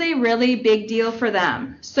 this is a really big deal for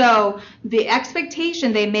them. So the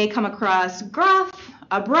expectation, they may come across gruff,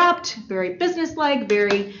 abrupt, very businesslike,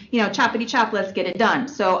 very, choppity chop, let's get it done.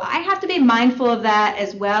 So I have to be mindful of that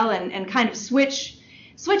as well, and kind of switch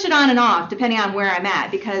it on and off depending on where I'm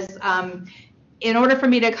at, because in order for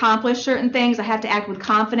me to accomplish certain things, I have to act with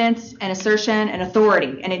confidence and assertion and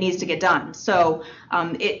authority, and it needs to get done. So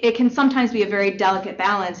it can sometimes be a very delicate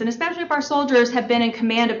balance, and especially if our soldiers have been in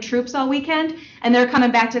command of troops all weekend and they're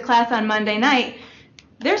coming back to class on Monday night,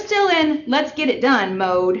 they're still in let's get it done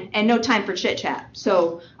mode and no time for chit chat.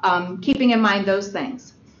 So keeping in mind those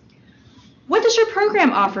things. What does your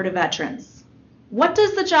program offer to veterans? What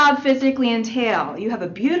does the job physically entail? You have a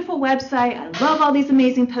beautiful website. I love all these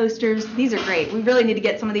amazing posters. These are great. We really need to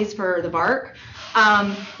get some of these for the VARC,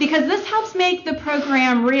 because this helps make the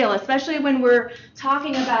program real, especially when we're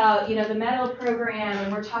talking about, the medal program,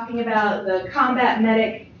 and we're talking about the combat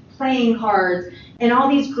medic playing cards and all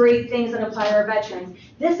these great things that apply to our veterans.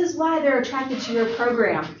 This is why they're attracted to your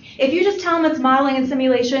program. If you just tell them it's modeling and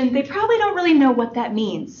simulation, they probably don't really know what that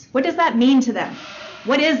means. What does that mean to them?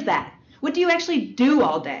 What is that? What do you actually do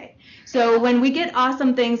all day? So when we get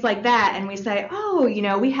awesome things like that and we say, oh,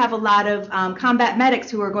 we have a lot of combat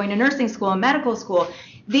medics who are going to nursing school and medical school,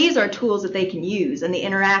 these are tools that they can use, and the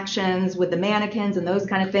interactions with the mannequins and those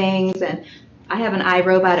kind of things. And I have an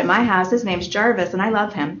iRobot at my house. His name's Jarvis, and I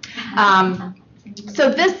love him.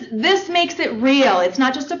 So this makes it real. It's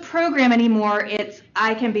not just a program anymore.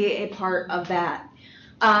 I can be a part of that.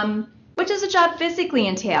 What does the job physically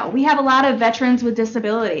entail? We have a lot of veterans with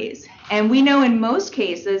disabilities, and we know in most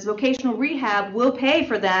cases vocational rehab will pay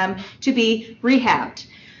for them to be rehabbed.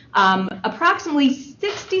 Approximately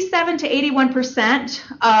 67 to 81%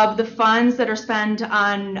 of the funds that are spent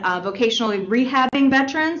on vocationally rehabbing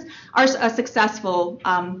veterans are a successful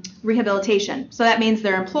rehabilitation. So that means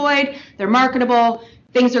they're employed, they're marketable,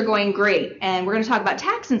 things are going great, and we're going to talk about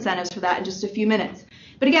tax incentives for that in just a few minutes.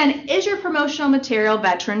 But again, is your promotional material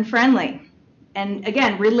veteran friendly? And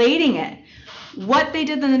again, relating it. What they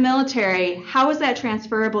did in the military, how is that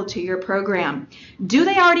transferable to your program? Do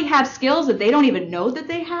they already have skills that they don't even know that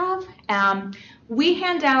they have? We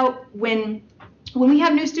hand out, when we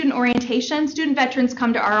have new student orientation, student veterans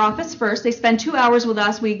come to our office first. They spend 2 hours with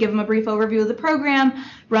us. We give them a brief overview of the program,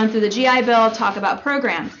 run through the GI Bill, talk about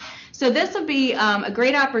programs. So this would be a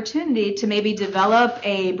great opportunity to maybe develop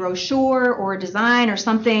a brochure or a design or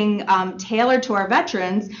something tailored to our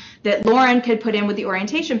veterans that Lauren could put in with the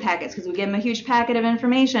orientation packets, because we give them a huge packet of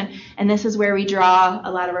information, and this is where we draw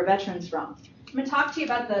a lot of our veterans from. I'm going to talk to you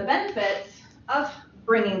about the benefits of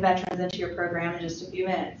bringing veterans into your program in just a few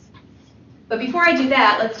minutes. But before I do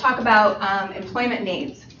that, let's talk about employment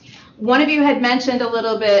needs. One of you had mentioned a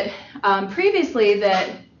little bit previously that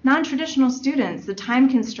non-traditional students, the time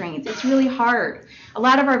constraints, it's really hard. A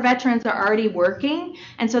lot of our veterans are already working,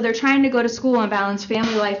 and so they're trying to go to school and balance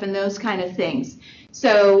family life and those kind of things.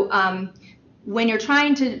 So when you're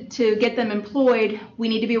trying to get them employed, we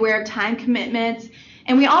need to be aware of time commitments,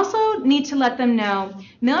 and we also need to let them know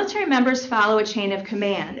military members follow a chain of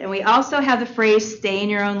command, and we also have the phrase, stay in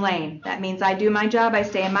your own lane. That means I do my job, I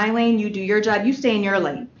stay in my lane, you do your job, you stay in your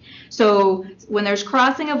lane. So when there's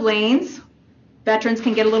crossing of lanes, veterans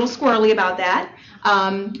can get a little squirrely about that.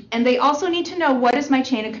 And they also need to know, what is my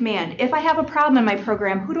chain of command? If I have a problem in my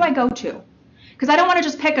program, who do I go to? Because I don't want to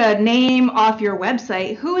just pick a name off your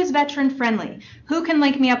website. Who is veteran friendly? Who can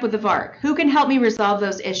link me up with the VARC? Who can help me resolve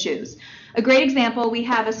those issues? A great example, we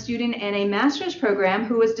have a student in a master's program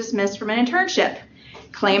who was dismissed from an internship,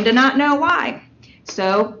 claimed to not know why.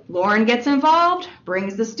 So Lauren gets involved,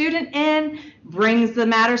 brings the student in, brings the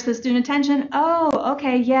matters to the student attention. Oh,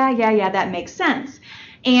 okay, yeah, that makes sense.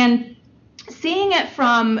 And seeing it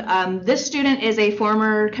from this student is a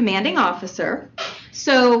former commanding officer,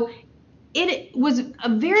 so it was a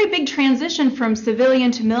very big transition from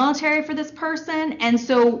civilian to military for this person, and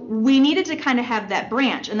so we needed to kind of have that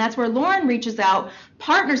branch, and that's where Lauren reaches out,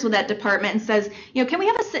 partners with that department, and says, can we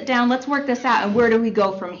have a sit down, let's work this out, and where do we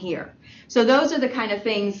go from here? So those are the kind of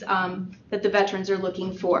things that the veterans are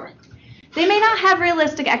looking for. They may not have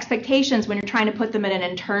realistic expectations when you're trying to put them in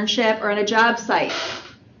an internship or on a job site.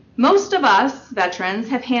 Most of us veterans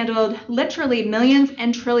have handled literally millions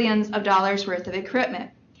and trillions of dollars worth of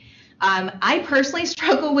equipment. I personally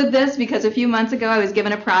struggle with this because a few months ago I was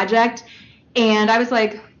given a project and I was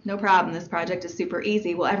like, no problem, this project is super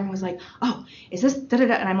easy. Well, everyone was like, oh, is this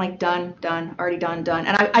da-da-da? And I'm like, done, already done.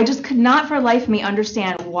 And I just could not for life of me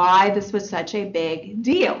understand why this was such a big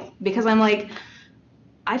deal. Because I'm like,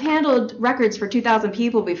 I've handled records for 2,000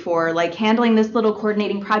 people before. Like, handling this little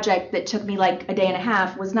coordinating project that took me like a day and a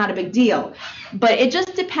half was not a big deal. But it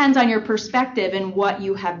just depends on your perspective and what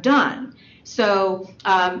you have done. So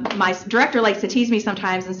my director likes to tease me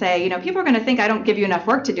sometimes and say, people are going to think I don't give you enough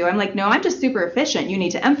work to do. I'm like, no, I'm just super efficient. You need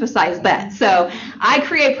to emphasize that. So I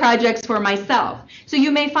create projects for myself. So you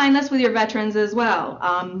may find this with your veterans as well.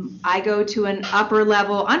 I go to an upper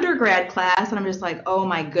level undergrad class and I'm just like, oh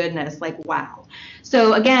my goodness, like, wow.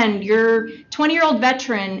 So again, your 20-year-old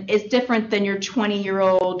veteran is different than your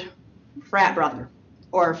 20-year-old frat brother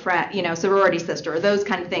or frat, sorority sister or those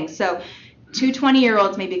kind of things. So two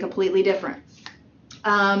 20-year-olds may be completely different.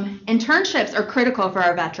 Internships are critical for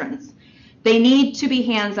our veterans. They need to be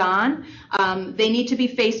hands-on. They need to be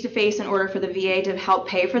face-to-face in order for the VA to help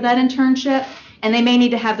pay for that internship. And they may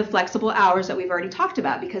need to have the flexible hours that we've already talked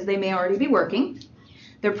about because they may already be working.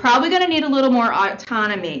 They're probably going to need a little more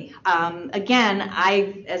autonomy. Again,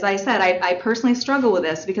 as I said, I personally struggle with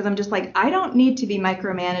this because I'm just like, I don't need to be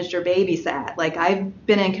micromanaged or babysat. Like, I've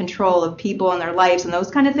been in control of people and their lives and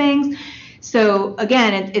those kind of things. So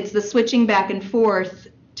again, it's the switching back and forth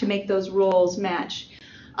to make those roles match.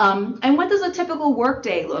 And what does a typical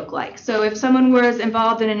workday look like? So if someone was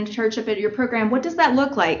involved in an internship at your program, what does that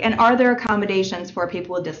look like? And are there accommodations for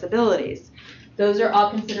people with disabilities? Those are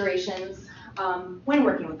all considerations when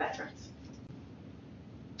working with veterans.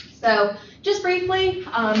 So just briefly,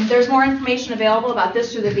 there's more information available about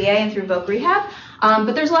this through the VA and through Voc Rehab.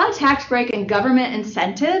 But there's a lot of tax break and government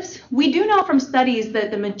incentives. We do know from studies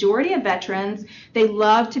that the majority of veterans, they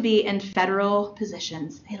love to be in federal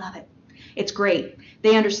positions. They love it. It's great.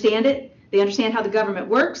 They understand it. They understand how the government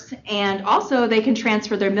works. And also they can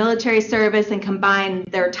transfer their military service and combine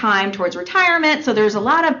their time towards retirement. So there's a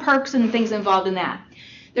lot of perks and things involved in that.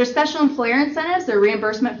 There's special employer incentives. There's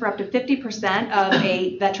reimbursement for up to 50% of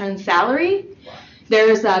a veteran's salary.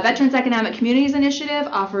 There's a Veterans Economic Communities Initiative,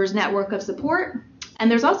 offers network of support. And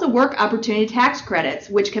there's also work opportunity tax credits,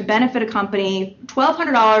 which can benefit a company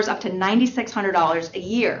 $1,200 up to $9,600 a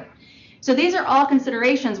year. So these are all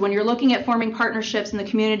considerations when you're looking at forming partnerships in the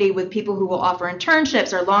community with people who will offer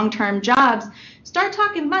internships or long-term jobs. Start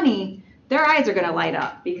talking money, their eyes are going to light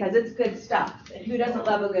up because it's good stuff. And who doesn't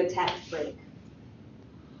love a good tax break?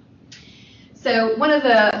 So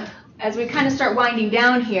as we kind of start winding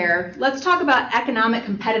down here, let's talk about economic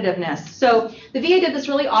competitiveness. So the VA did this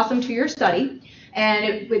really awesome 2-year study,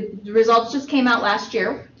 and the results just came out last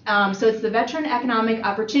year. So it's the Veteran Economic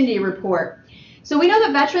Opportunity Report. So we know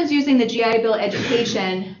that veterans using the GI Bill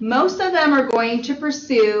education, most of them are going to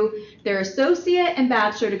pursue their associate and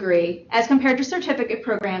bachelor degree as compared to certificate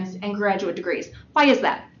programs and graduate degrees. Why is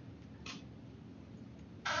that?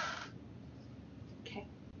 Okay.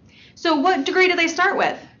 So what degree do they start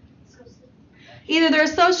with? Either their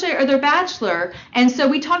associate or their bachelor. And so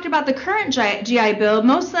we talked about the current GI Bill.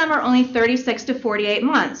 Most of them are only 36 to 48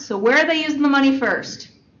 months. So where are they using the money first?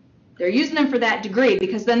 They're using them for that degree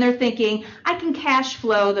because then they're thinking, I can cash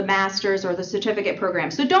flow the master's or the certificate program.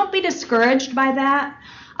 So don't be discouraged by that.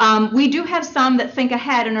 We do have some that think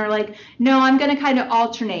ahead and are like, no, I'm going to kind of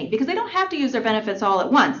alternate because they don't have to use their benefits all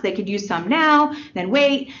at once. They could use some now, then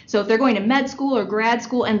wait. So if they're going to med school or grad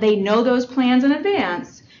school and they know those plans in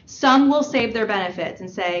advance, some will save their benefits and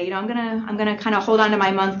say, you know, I'm gonna kind of hold on to my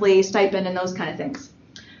monthly stipend and those kind of things.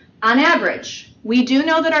 On average, we do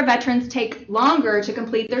know that our veterans take longer to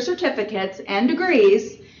complete their certificates and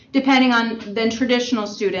degrees depending on than traditional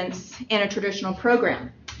students in a traditional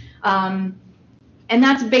program. And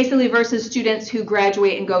that's basically versus students who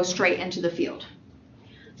graduate and go straight into the field.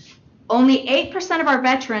 Only 8% of our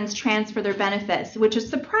veterans transfer their benefits, which is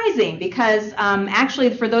surprising because actually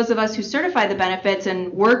for those of us who certify the benefits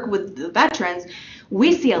and work with the veterans,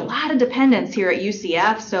 we see a lot of dependents here at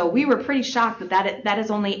UCF, so we were pretty shocked that is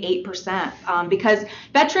only 8% because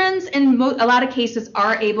veterans in a lot of cases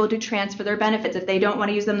are able to transfer their benefits. If they don't want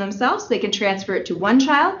to use them themselves, they can transfer it to one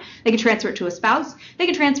child, they can transfer it to a spouse, they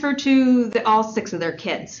can transfer to all 6 of their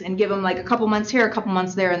kids and give them like a couple months here, a couple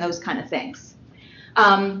months there, and those kind of things.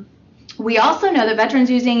 We also know that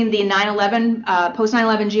veterans using the 9/11, post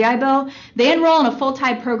 9/11 GI Bill, they enroll in a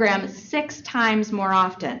full-time program 6 times more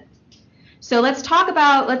often. So let's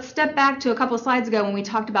step back to a couple of slides ago when we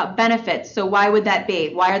talked about benefits. So why would that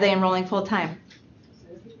be? Why are they enrolling full-time?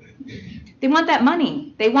 They want that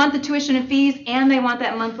money. They want the tuition and fees, and they want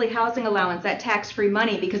that monthly housing allowance, that tax-free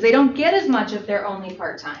money, because they don't get as much if they're only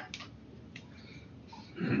part-time.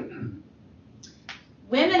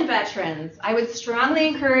 Women veterans, I would strongly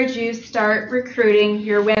encourage you to start recruiting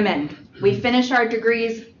your women. We finish our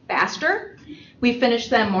degrees faster. We finish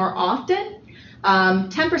them more often.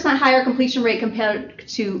 10% higher completion rate compared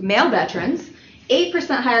to male veterans.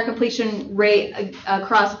 8% higher completion rate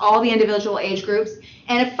across all the individual age groups.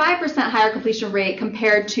 And a 5% higher completion rate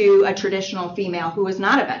compared to a traditional female who is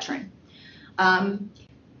not a veteran.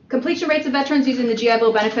 Completion rates of veterans using the GI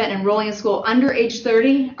Bill benefit and enrolling in school under age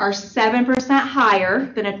 30 are 7%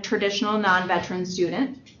 higher than a traditional non-veteran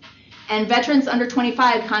student. And veterans under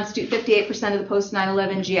 25 constitute 58% of the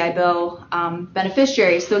post-9/11 GI Bill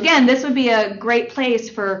beneficiaries. So again, this would be a great place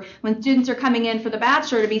for when students are coming in for the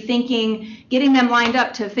bachelor to be thinking, getting them lined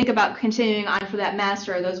up to think about continuing on for that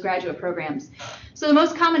master or those graduate programs. So the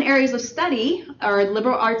most common areas of study are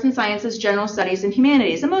liberal arts and sciences, general studies, and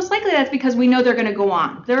humanities. And most likely that's because we know they're going to go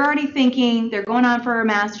on. They're already thinking they're going on for a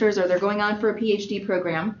master's or they're going on for a PhD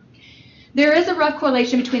program. There is a rough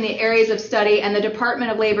correlation between the areas of study and the Department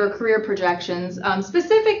of Labor career projections,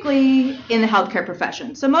 specifically in the healthcare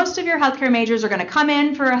profession. So most of your healthcare majors are going to come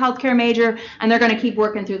in for a healthcare major, and they're going to keep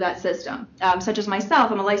working through that system. Such as myself,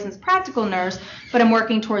 I'm a licensed practical nurse, but I'm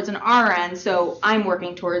working towards an RN, so I'm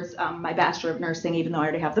working towards my Bachelor of Nursing, even though I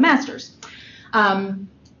already have the master's. And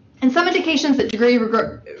some indications that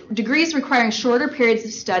degrees requiring shorter periods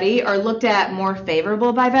of study are looked at more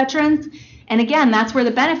favorable by veterans. And again, that's where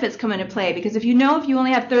the benefits come into play, because if you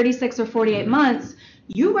only have 36 or 48 months,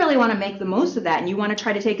 you really want to make the most of that, and you want to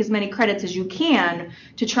try to take as many credits as you can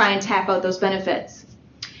to try and tap out those benefits.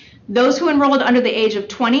 Those who enrolled under the age of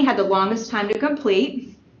 20 had the longest time to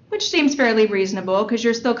complete, which seems fairly reasonable because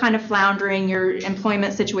you're still kind of floundering. Your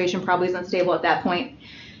employment situation probably is unstable at that point.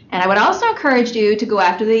 And I would also encourage you to go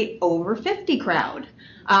after the over 50 crowd.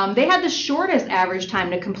 They had the shortest average time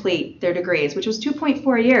to complete their degrees, which was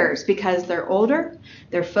 2.4 years, because they're older,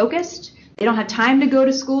 they're focused, they don't have time to go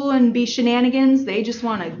to school and be shenanigans. They just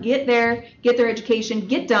want to get there, get their education,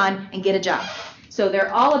 get done, and get a job. So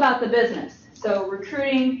they're all about the business. So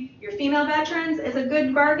recruiting your female veterans is a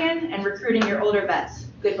good bargain, and recruiting your older vets,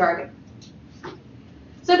 good bargain.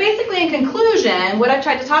 So basically, in conclusion, what I've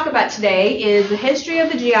tried to talk about today is the history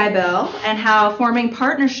of the GI Bill and how forming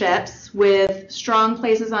partnerships with strong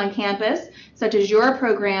places on campus, such as your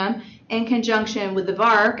program, in conjunction with the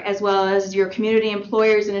VARC, as well as your community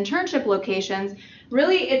employers and internship locations,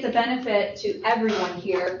 really it's a benefit to everyone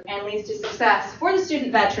here and leads to success for the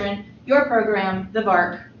student veteran, your program, the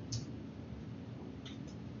VARC.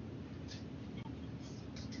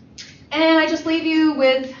 And I just leave you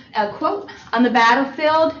with a quote. On the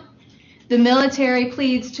battlefield, the military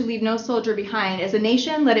pleads to leave no soldier behind. As a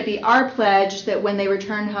nation, let it be our pledge that when they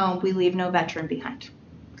return home, we leave no veteran behind.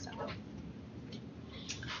 So.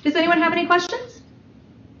 Does anyone have any questions?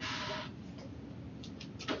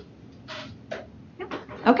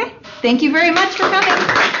 Okay, thank you very much for coming.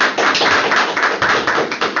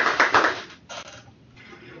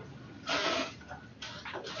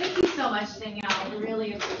 Thank you so much, Danielle. We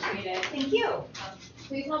really appreciate it. Thank you.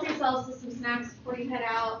 Please help yourselves to some snacks before you head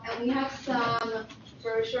out. And we have some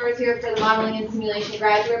brochures here for the Modeling and Simulation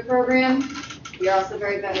Graduate Program. We are also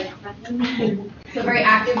very veteran friendly, so very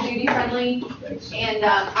active duty friendly. And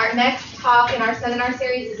our next talk in our seminar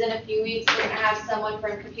series is in a few weeks. We're going to have someone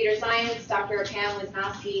from computer science, Dr. Pam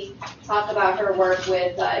Wisnowski, talk about her work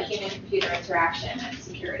with human-computer interaction and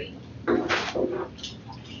security.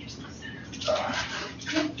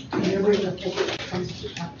 Whenever you think it comes to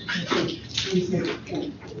competition, please make a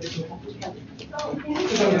point.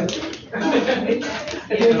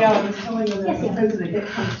 Danielle, I was telling them that because when it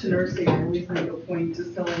comes to nursing, I always make a point to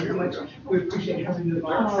tell them how much we appreciate having the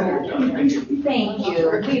VARC Center. Thank you.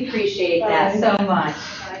 We appreciate that so much.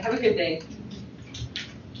 Have a good day.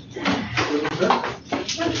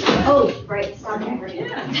 Oh, right, stop over here.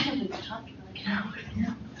 Yeah.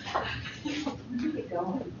 Keep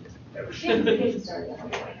going. Yeah, we can start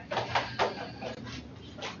that.